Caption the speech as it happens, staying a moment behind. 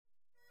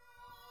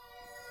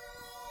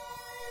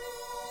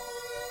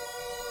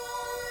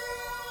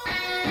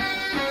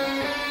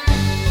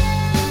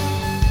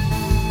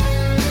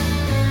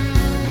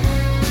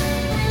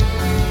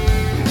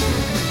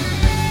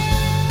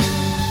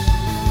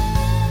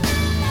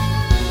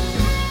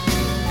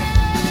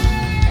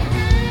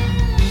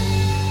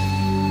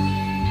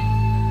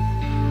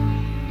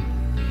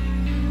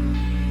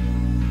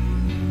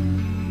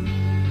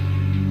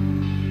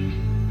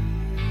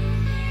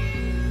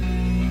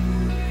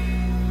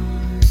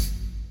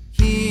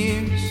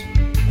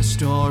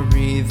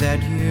story that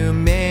you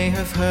may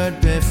have heard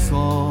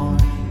before.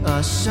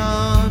 A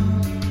son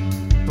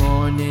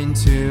born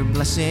into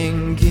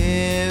blessing,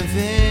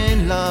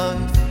 given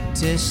life,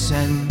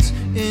 descends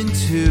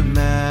into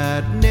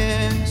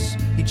madness.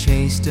 He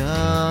chased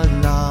a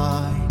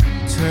lie,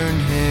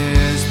 turned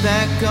his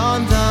back on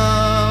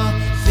the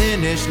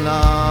finish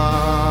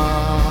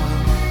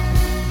line.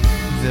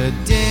 The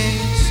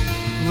days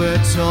were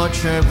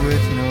torture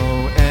with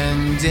no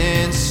end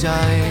in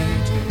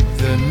sight.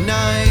 The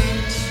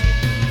nights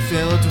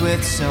filled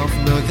with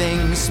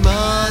self-loathing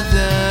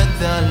smothered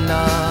the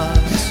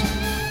lies.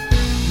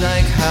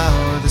 Like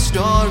how the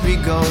story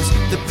goes,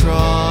 the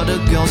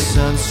prodigal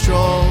son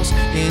strolls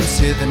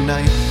into the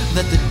night.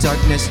 Let the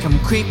darkness come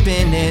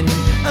creeping in,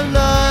 a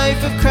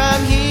life of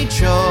crime he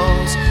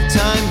chose.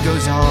 Time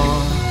goes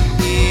on,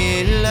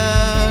 he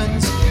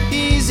learns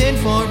he's in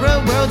for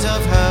a world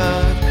of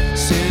hurt.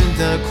 Soon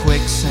the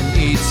quicksand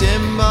eats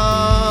him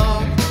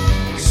up,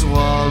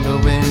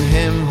 swallowing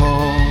him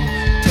whole.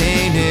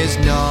 Pain is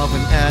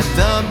gnawing at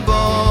the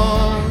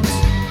bones,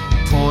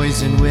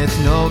 poison with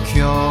no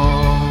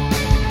cure.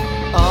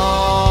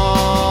 All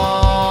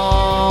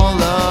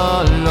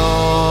alone,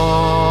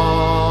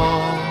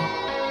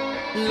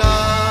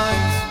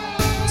 life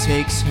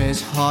takes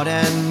his heart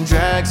and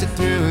drags it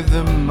through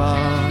the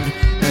mud,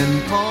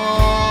 and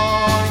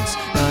points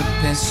a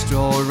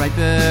pistol right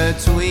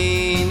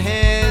between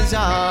his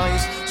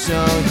eyes.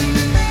 So he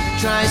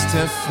tries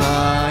to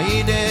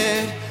fight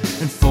it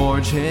and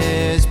forge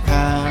his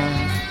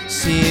path,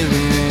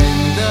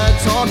 sealing the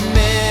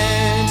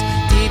torment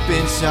deep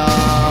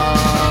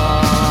inside.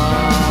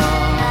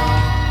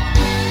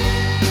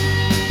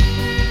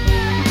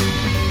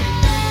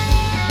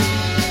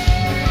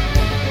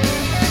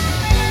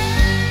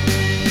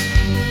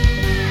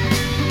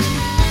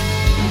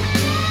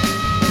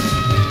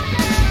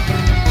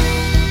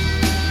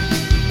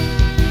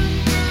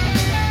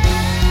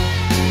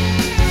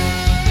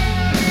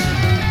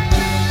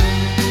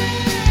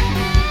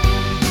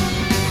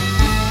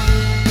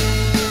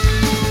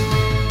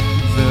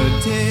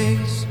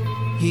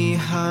 He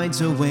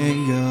hides away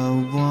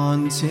a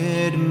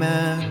wanted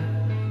man.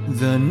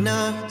 The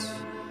night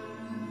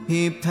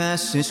he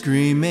passes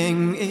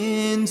screaming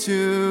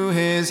into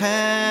his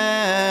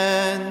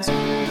hands.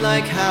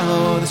 Like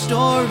how the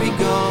story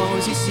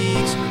goes, he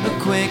seeks a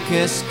quick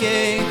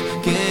escape,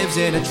 gives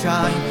it a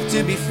try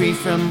to be free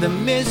from the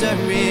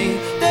misery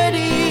that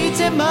eats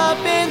him up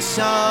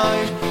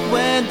inside.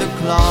 When the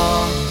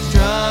clock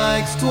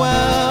strikes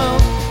 12,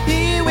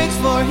 he waits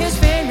for his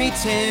fairy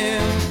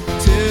tale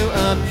to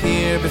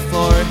appear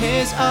before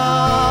his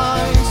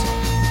eyes,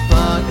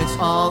 but it's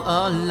all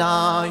a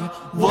lie.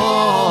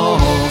 Whoa,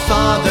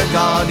 Father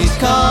God, he's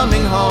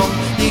coming home.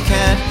 He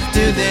can't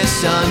do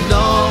this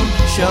alone.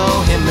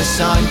 Show him a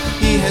sign.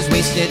 He has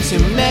wasted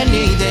too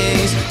many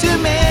days, too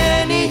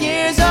many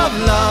years of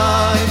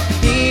life.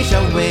 He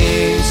shall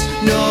waste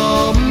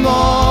no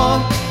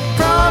more.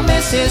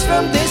 Promises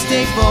from this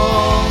day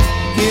forth,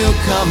 he'll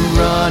come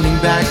running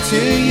back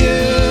to you.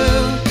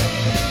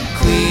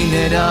 Clean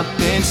it up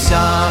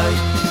inside.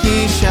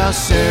 He shall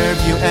serve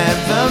you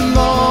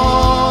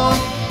evermore,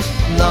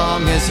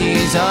 long as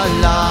he's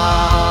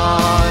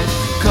alive.